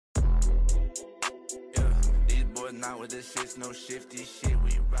not with this shit's no shifty shit.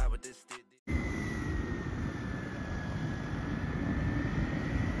 We ride with this stick.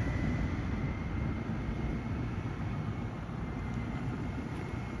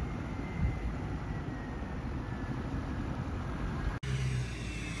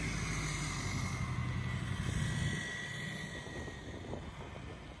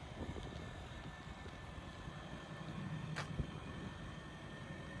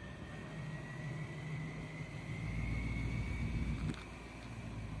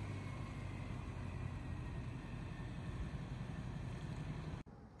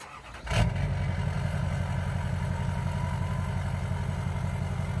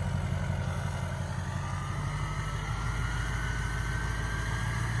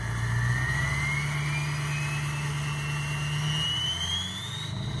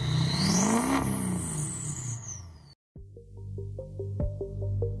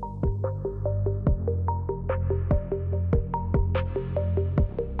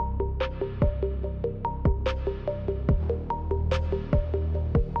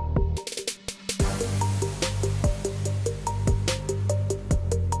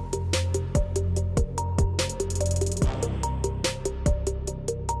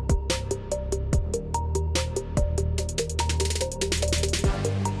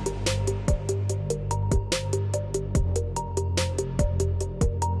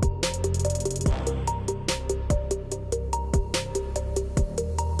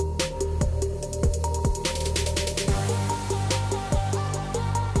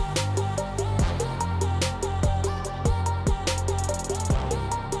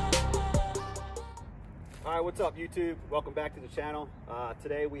 What's up, YouTube? Welcome back to the channel.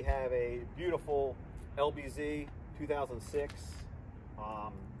 Today we have a beautiful LBZ 2006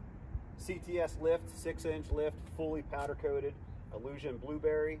 CTS lift, 6-inch lift, fully powder coated, Illusion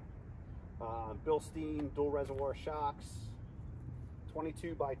Blueberry, Bilstein dual reservoir shocks,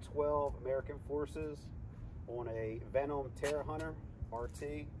 22 by 12 American Forces on a Venom Terra Hunter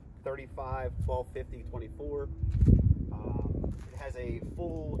RT 35 1250 24. It has a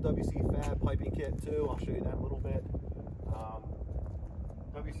full WC Fab piping kit too. I'll show you that in a little bit.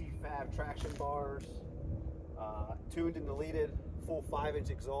 WC Fab traction bars, tuned and deleted, full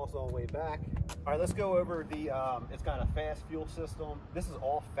 5-inch exhaust all the way back. All right, let's go over the, it's got a fast fuel system. This is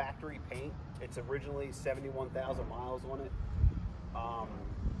all factory paint. It's originally 71,000 miles on it.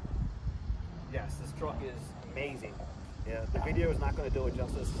 Yes, this truck is amazing. Yeah, the video is not going to do it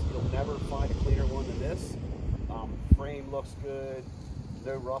justice. You'll never find a cleaner one than this. Frame looks good,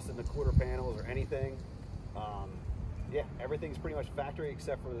 no rust in the quarter panels or anything. Yeah, everything's pretty much factory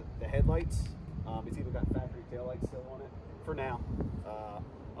except for the headlights. It's even got factory taillights still on it for now.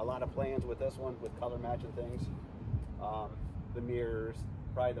 A lot of plans with this one with color matching things. The mirrors,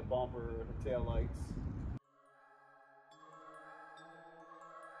 probably the bumper, the taillights.